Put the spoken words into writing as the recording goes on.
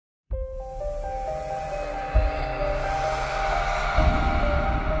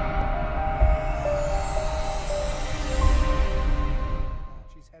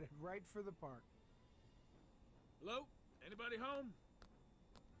for the park. Hello? Anybody home?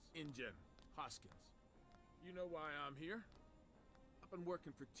 Ingen, Hoskins. You know why I'm here? I've been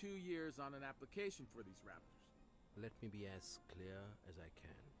working for 2 years on an application for these raptors. Let me be as clear as I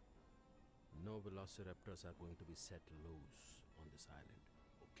can. No velociraptors are going to be set loose on this island.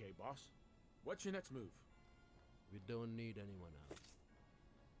 Okay, boss. What's your next move? We don't need anyone else.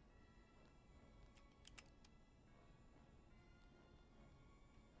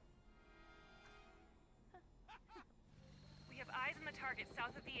 We have eyes on the target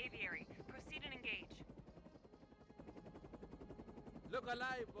south of the aviary. Proceed and engage. Look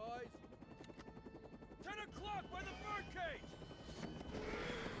alive, boys! 10 o'clock by the birdcage!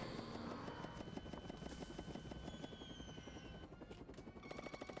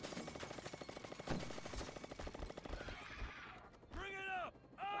 Bring it up!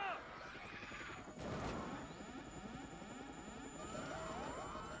 Up!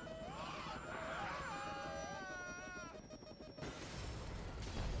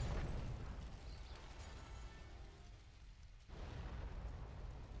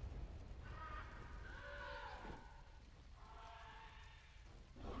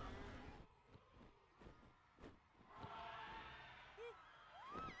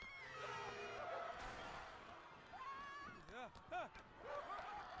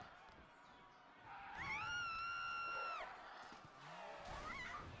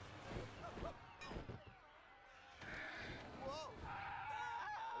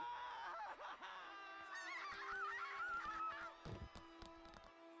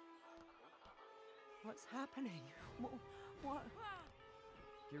 What's happening? What?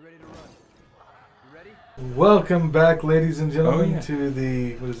 Get ready to run. You ready? Welcome back, ladies and gentlemen, to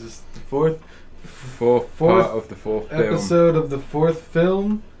the what is this? The fourth part of the fourth episode of the fourth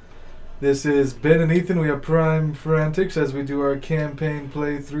film. This is Ben and Ethan. We have Prime Frantics as we do our campaign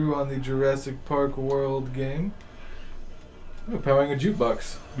playthrough on the Jurassic Park World game. We're powering a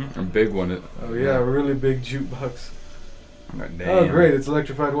jukebox. A big one. Oh yeah, a really big jukebox. Damn. Oh great, it's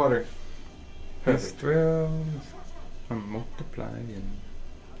electrified water. Perfect. Thrills. I'm multiplying.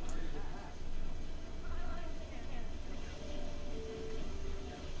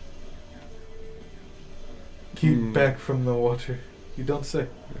 Keep back from the water. You don't say.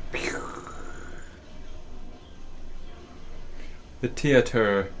 The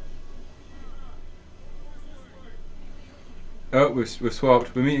theater. Oh, we're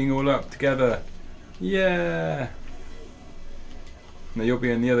swapped. We're meeting all up together. Yeah. No, you're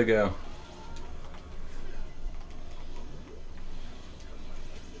being the other girl.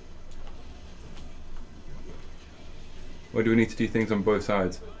 Or do we need to do things on both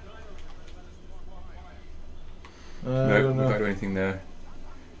sides? I don't know. We can't do anything there.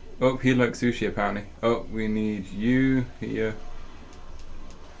 Oh, he likes sushi apparently. Oh, we need you here.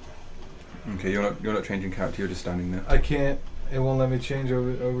 Okay, you're not changing character. You're just standing there. I can't. It won't let me change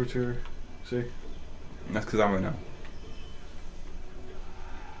over to her. See? That's because I'm right now.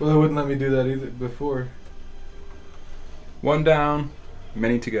 Well, it wouldn't let me do that either before. One down,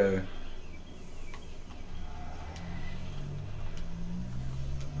 many to go.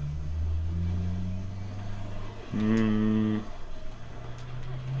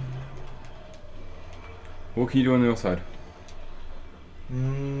 What can you do on your side?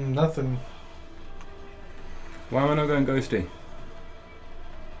 Nothing. Why am I not going ghosty?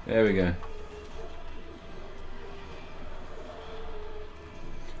 There we go.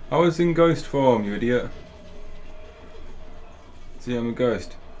 I was in ghost form, you idiot. See, I'm a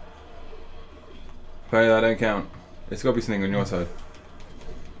ghost. Apparently that don't count. It's got to be something on your side.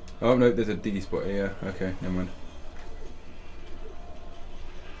 Oh no, there's a D spot here. Okay, never mind.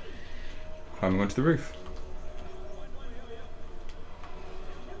 Climbing onto the roof.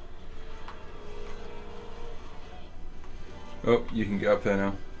 Oh, you can get up there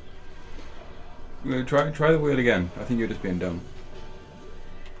now. Try the wheel again. I think you're just being dumb.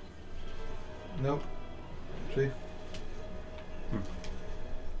 Nope. See?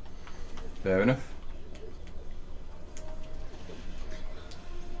 Fair enough.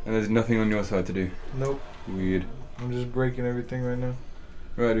 And there's nothing on your side to do. Nope. Weird. I'm just breaking everything right now.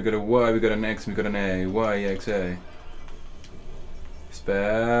 Right, we got a Y, we got an X, we got an A. Y, X, A.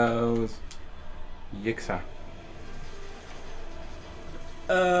 Spells. Yixa.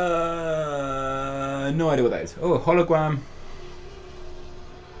 No idea what that is. Oh, hologram.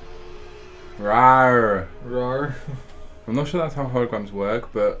 Rawr. Rawr. I'm not sure that's how holograms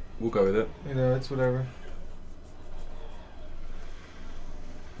work, but we'll go with it. You know, it's whatever.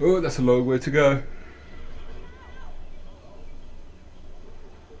 Oh, that's a long way to go.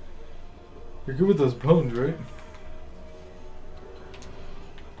 You're good with those bones, right?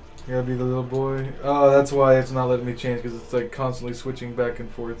 You gotta be the little boy. Oh, that's why it's not letting me change, because it's like constantly switching back and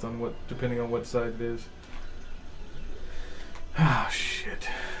forth on what, depending on what side it is. Ah, shit.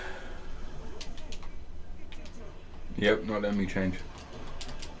 Yep, not letting me change.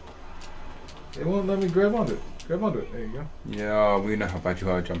 It won't let me grab onto it. Grab onto it. There you go. Yeah, we know how bad you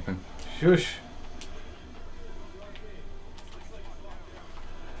are at jumping. Shush.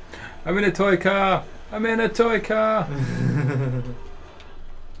 I'm in a toy car! I'm in a toy car!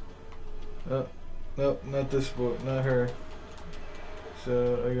 Oh, no, not this boy, not her.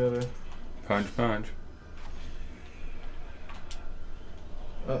 So I gotta. Punch, punch.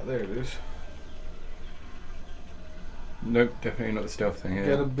 Oh, there it is. Nope, definitely not the stealth thing here.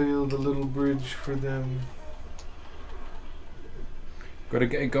 Gotta build a little bridge for them. Gotta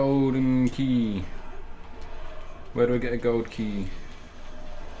get a golden key. Where do I get a gold key?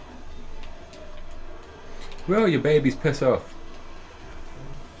 Well, your babies piss off.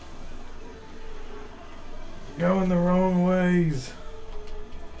 Going the wrong ways.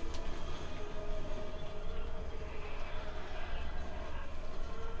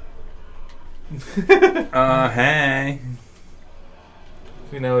 Hey.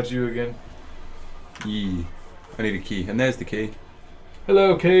 See, now it's you again. Yee. I need a key, and there's the key.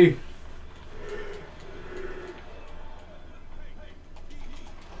 Hello, Kay.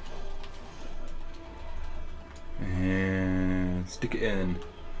 And stick it in.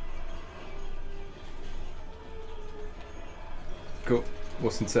 Cool.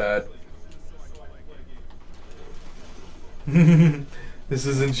 What's inside? This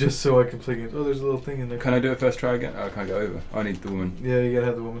isn't just so I can play games. Oh, there's a little thing in there. Can I do it first try again? Oh, I can't go over. I need the woman. Yeah, you gotta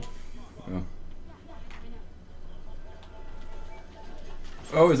have the woman. Oh.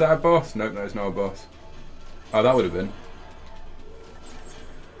 Oh, is that a boss? Nope, no, it's not a boss. Oh, that would have been.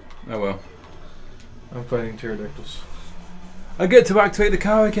 Oh well. I'm fighting pterodactyls. I get to activate the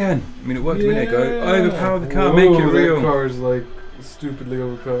car again. I mean, it worked a minute ago. I overpower the car, Whoa, make it real. That car is like stupidly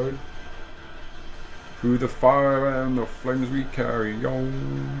overpowered. Through the fire and the flames we carry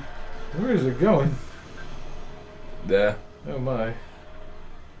on. Where is it going? There. Oh my.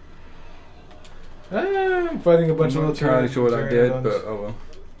 Ah, I'm fighting a bunch I'm of not little entirely sure what I did, pteranodons. but oh well.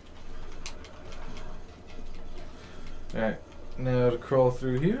 Alright, now to crawl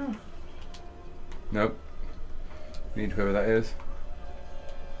through here. Nope. Need whoever that is.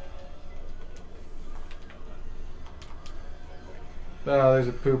 Ah, there's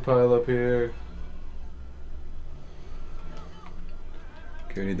a poo pile up here.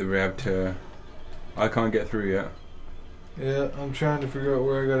 Okay, we need the raptor. I can't get through yet. Yeah, I'm trying to figure out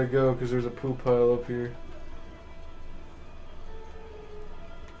where I gotta go because there's a poo pile up here.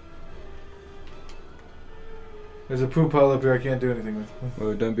 There's a poo pile up here I can't do anything with.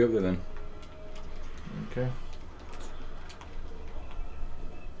 Well, don't be up there then. Okay.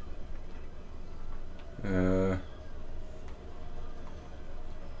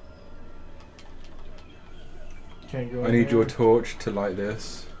 Can't go I in need there. your torch to light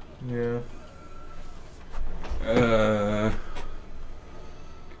this. Yeah.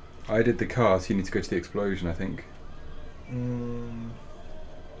 I did the car, so you need to go to the explosion, I think.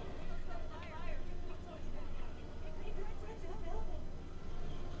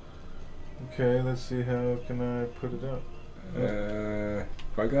 Okay, let's see how can I put it out.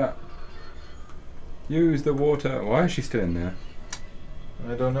 Like that. Use the water. Why is she still in there?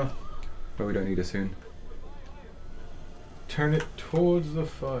 I don't know. Well, we don't need her soon. Turn it towards the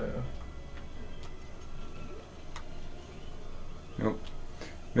fire. Nope.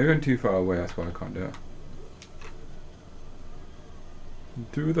 Maybe I'm too far away, that's why I can't do it.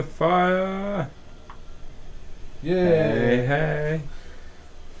 Through the fire! Yeah. Hey, hey!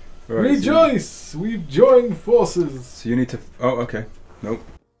 Right, Rejoice! We've joined forces! So you need to... Oh, okay. Nope.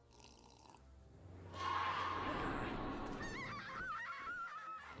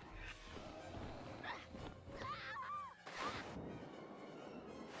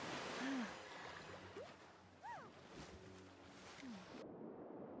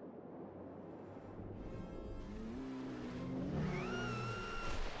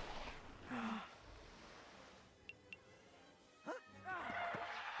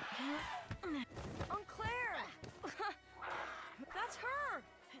 That's her!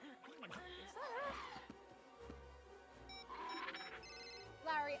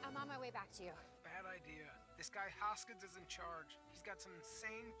 Larry, I'm on my way back to you. Bad idea. This guy Hoskins is in charge. He's got some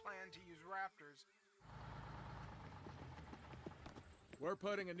insane plan to use raptors. We're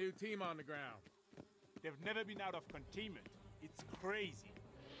putting a new team on the ground. They've never been out of containment. It's crazy.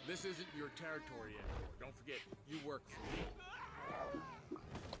 This isn't your territory anymore. Don't forget, you work for me.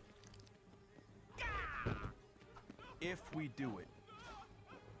 If we do it.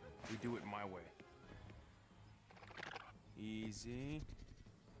 We do it my way. Easy.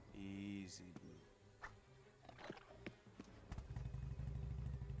 Easy, Blue.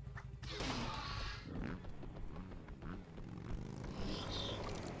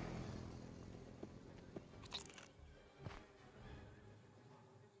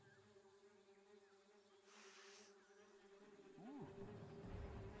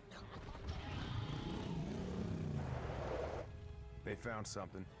 They found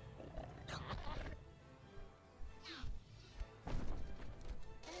something.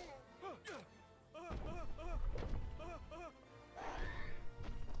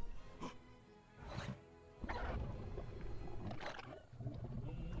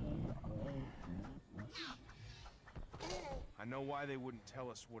 I know why they wouldn't tell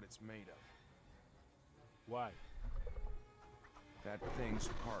us what it's made of. Why? That thing's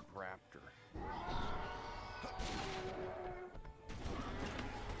part raptor.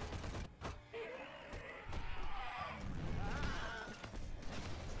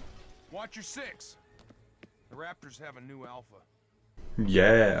 Watch your six. The raptors have a new alpha.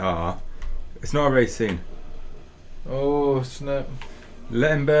 Yeah, it's not a race scene. Oh, snap.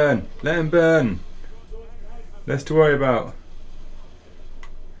 Let him burn. Let him burn. Less to worry about.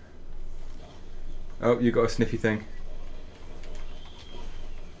 Oh, you got a sniffy thing.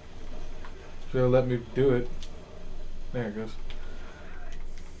 They'll let me do it. There it goes.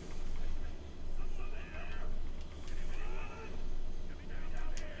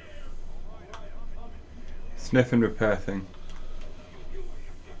 Sniff and repair thing.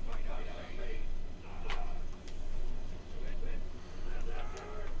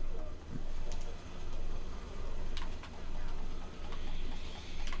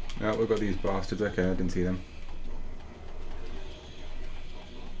 Oh, we've got these bastards. Okay, I didn't see them.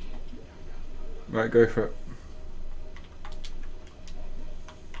 Right, go for it.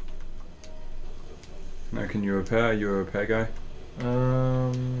 Now, can you repair? Are you a repair guy?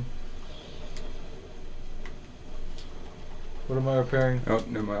 What am I repairing? Oh,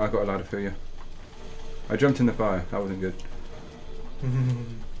 no, I got a ladder for you. I jumped in the fire. That wasn't good.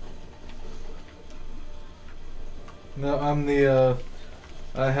 No, I'm the.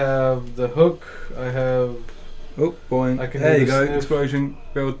 I have the hook. I have. Oh, boing. I can there do you the go. sniff. Explosion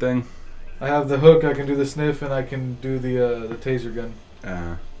build thing. I have the hook. I can do the sniff, and I can do the taser gun.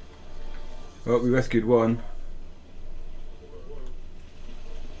 Ah. Well, we rescued one.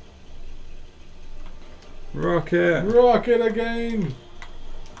 Rocket! Rocket again!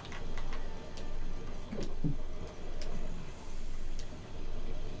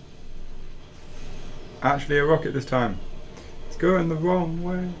 Actually, a rocket this time. It's going the wrong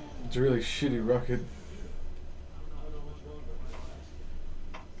way. It's a really shitty rocket.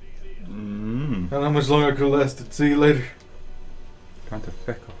 I don't know how much longer it could last. See you later. Time to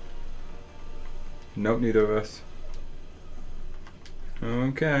feck off. Nope, neither of us.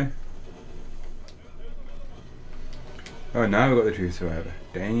 Okay. Oh, now we've got the true survivor.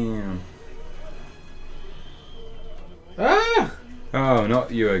 Damn. Ah! Oh,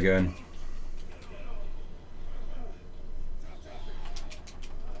 not you again.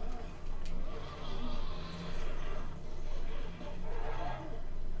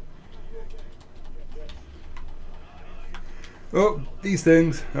 Oh, these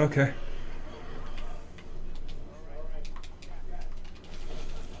things. Okay.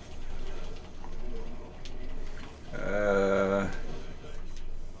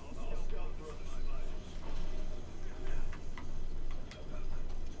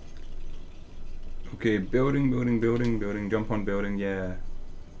 Okay, building, jump on building, yeah.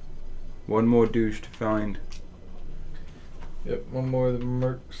 One more douche to find. Yep, one more of the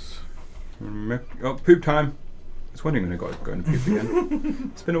mercs. Oh, poop time! I was wondering when I got going to poop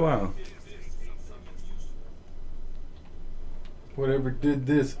again. It's been a while. Whatever did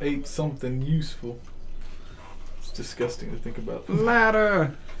this ate something useful. It's disgusting to think about.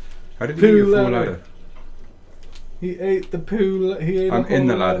 Ladder! How did you get a full ladder? He ate the poo. He ate. I'm in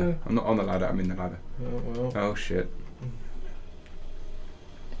the ladder. I'm not on the ladder. I'm in the ladder. Oh well. Oh shit.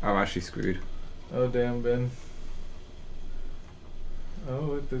 I'm actually screwed. Oh damn, Ben. Oh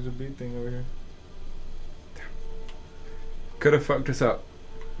look, there's a beat thing over here. Could have fucked us up.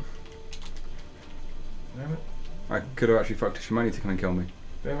 Damn it. I could have actually fucked Shimani to come and kill me.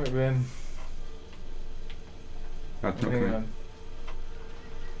 Damn it, Ben. That's not Hang coming. on.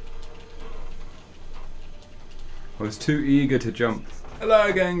 I was too eager to jump. Hello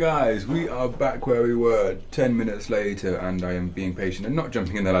again, guys. We are back where we were 10 minutes later, and I am being patient and not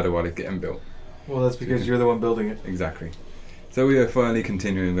jumping in the ladder while it's getting built. Well, that's because you're the one building it. Exactly. So we are finally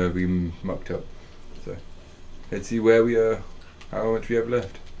continuing where we mucked up. So let's see where we are. How much we have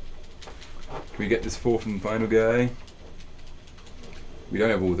left. Can we get this fourth and final guy? We don't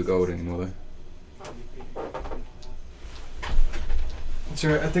have all the gold anymore though. That's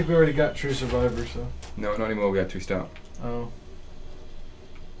right. I think we already got True Survivor, so. No, not anymore. We had 2 start. Oh.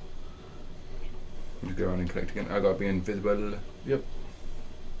 We'll just go around and collect again. I gotta be invisible. Yep.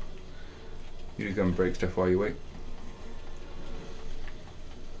 You just go and break stuff while you wait.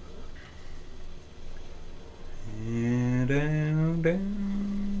 Down,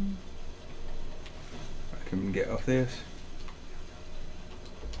 down. I can get off this.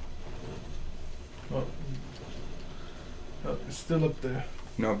 Oh. Oh, it's still up there.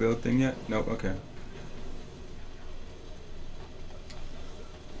 Not build thing yet? Nope, okay.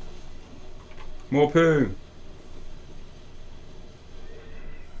 More poo!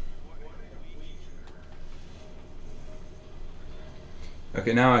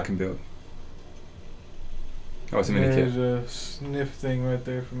 Okay, now I can build. Oh, it's a mini kit. There's a sniff thing right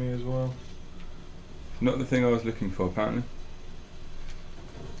there for me as well. Not the thing I was looking for, apparently.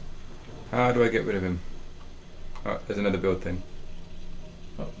 How do I get rid of him? Oh, there's another build thing.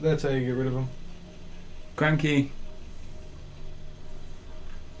 Oh, that's how you get rid of him. Cranky!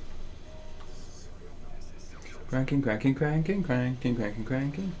 Cranking, cranking, cranking, cranking, cranking,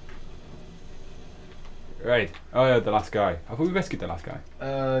 cranking. Right. Oh yeah, the last guy. I thought we rescued the last guy.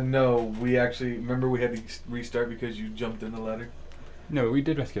 No, we actually, remember we had to restart because you jumped in the ladder? No, we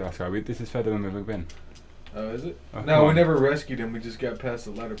did rescue the last guy. This is further than we've ever been. Oh, is it? Oh, no, we never rescued him, we just got past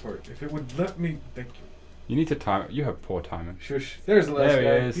the ladder part. If it would let me, thank you. You need to time it. You have poor timing. Shush. There's the last there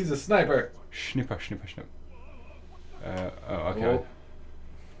guy. He is. He's a sniper. Snipper, snipper, snip. Oh, okay. Oh.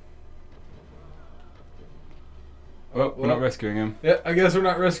 Oh, we're not rescuing him. Yeah, I guess we're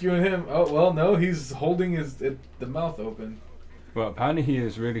not rescuing him. Oh, well, no, he's holding the mouth open. Well, apparently he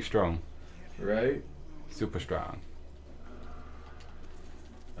is really strong. Right? Super strong.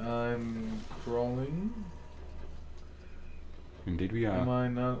 I'm crawling. Indeed we are. Am I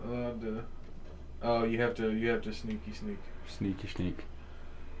not allowed to? Oh, you have to sneaky sneak. Sneaky sneak.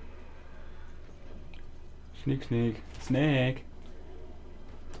 Sneak sneak. Snake!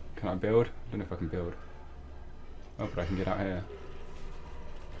 Can I build? I don't know if I can build. Oh, but I can get out here.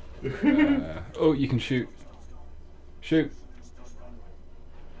 Oh, you can shoot. Shoot!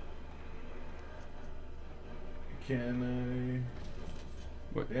 Can I?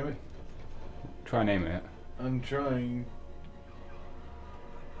 What? Damn it. Try and aim it. I'm trying.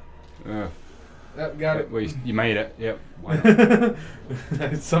 Ugh. Got it. Well, you made it. Yep. Why not?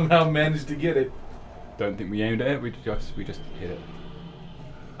 I somehow managed to get it. Don't think we aimed at it. We just hit it.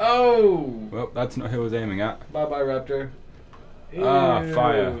 Oh! Well, that's not who I was aiming at. Bye bye, Raptor. Ah, Ew.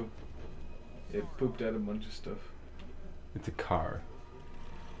 fire. It pooped out a bunch of stuff. It's a car.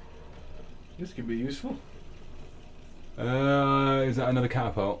 This could be useful. Is that another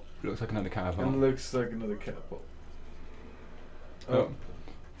catapult? Looks like another catapult. It looks like another catapult. Oh.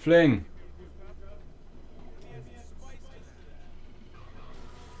 Fling!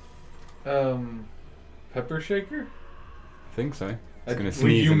 Pepper shaker? I think so. He's gonna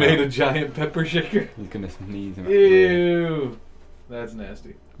sneeze. You made a giant pepper shaker? He's gonna sneeze him out. Ew! That's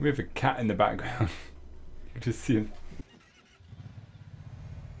nasty. We have a cat in the background. You can just see him.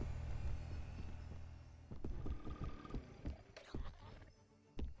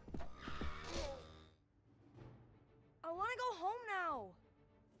 I want to go home now.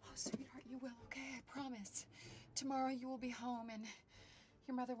 Oh, sweetheart, you will, okay? I promise. Tomorrow you will be home and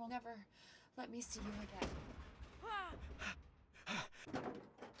your mother will never let me see you again.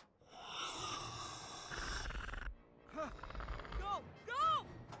 Go! Go!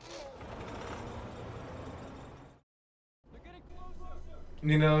 They're getting closer.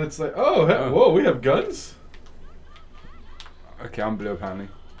 You know, it's like, oh, whoa, we have guns? Okay, I'm blue apparently.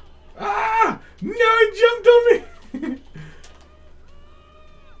 Ah! No, he jumped on me!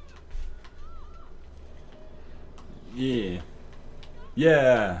 Yeah.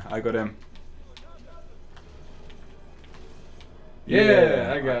 Yeah, I got him.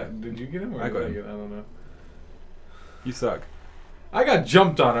 Yeah, I got. Did you get him? Or I got him. I don't know. You suck. I got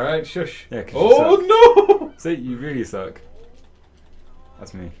jumped on, alright? Shush. Yeah, 'cause oh, you suck. no! See, you really suck.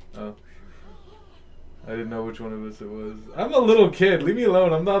 That's me. Oh. I didn't know which one of us it was. I'm a little kid. Leave me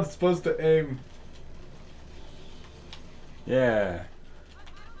alone. I'm not supposed to aim. Yeah.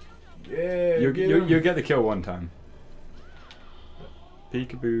 Yeah. You'll get the kill one time.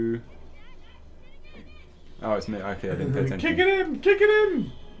 Peekaboo. Oh, it's me. Okay, I didn't pay attention. Kick it in! Kick it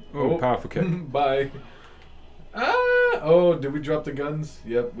in! Oh, powerful kick. Bye. Ah! Oh, did we drop the guns?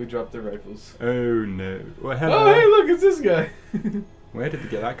 Yep, we dropped the rifles. Oh no. Well, oh, hey, look, it's this guy. Where did you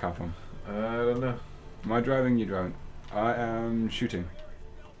get that car from? I don't know. Am I driving? You driving? I am shooting.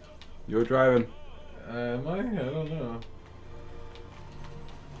 You're driving. Am I? I don't know.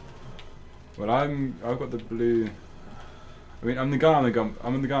 Well, I've got the blue. I mean, I'm the guy on the gun.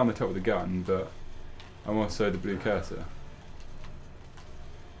 I'm the guy on the top of the gun, but I'm also the blue cursor.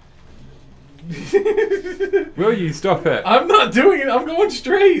 Will you stop it? I'm not doing it. I'm going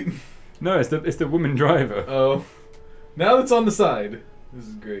straight. No, it's the woman driver. Oh, now it's on the side. This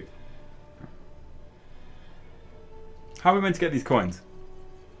is great. How are we meant to get these coins?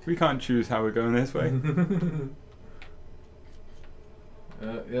 We can't choose how we're going this way.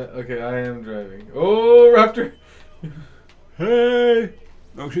 Yeah. Okay, I am driving. Oh, Raptor. Hey!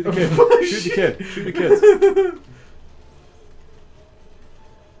 Oh, shoot the kid. Shoot the kid. Shoot the kids.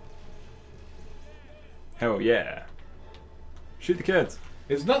 Hell yeah. Shoot the kids.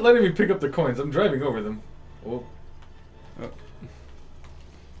 It's not letting me pick up the coins. I'm driving over them. Oh. Oh.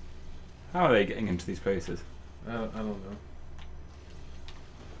 How are they getting into these places? I don't know.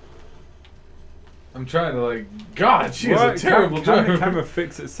 I'm trying to like... God, she is a terrible driver. Can the camera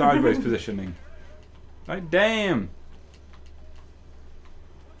fix its sideways positioning? Like, damn.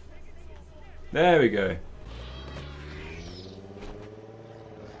 There we go.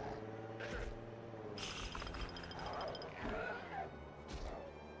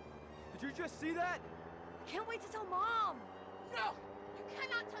 Did you just see that? Can't wait to tell Mom. No! You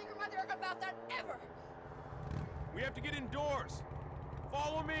cannot tell your mother about that ever! We have to get indoors.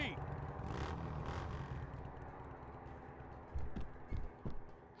 Follow me.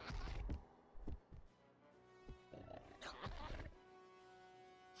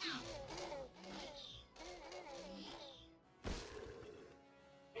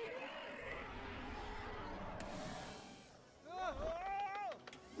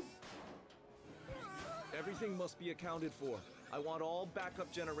 Everything must be accounted for. I want all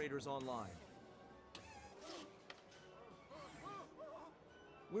backup generators online.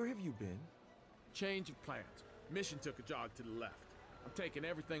 Where have you been? Change of plans. Mission took a jog to the left. I'm taking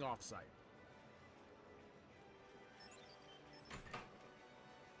everything off-site.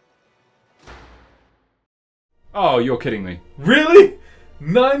 Oh, you're kidding me. Really?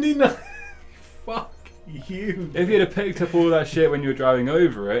 99? Fuck you. If you'd have picked up all that shit when you were driving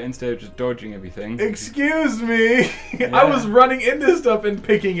over it instead of just dodging everything. Excuse me. Yeah. I was running into stuff and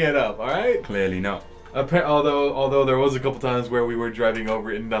picking it up, alright? Clearly not. Although there was a couple times where we were driving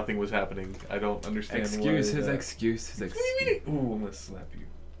over it and nothing was happening. I don't understand Excuse why his that... excuse. Ooh, I'm gonna slap you.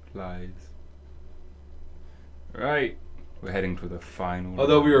 Lies. Right. We're heading to the final.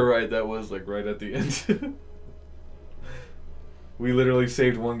 Although we were right, that was like right at the end. We literally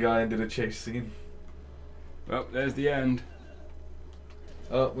saved one guy and did a chase scene. Well, there's the end.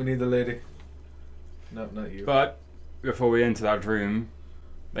 Oh, we need the lady. No, not you. But before we enter that room,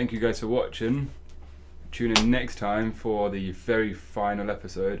 thank you guys for watching. Tune in next time for the very final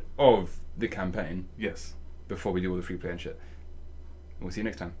episode of the campaign. Yes. Before we do all the free play and shit. We'll see you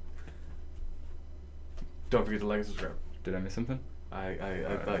next time. Don't forget to like and subscribe. Did I miss something? I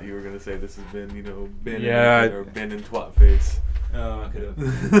thought you were gonna say this has been, you know, Ben Yeah, or Ben and Twat Face. Oh, I could have.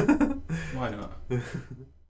 Why not?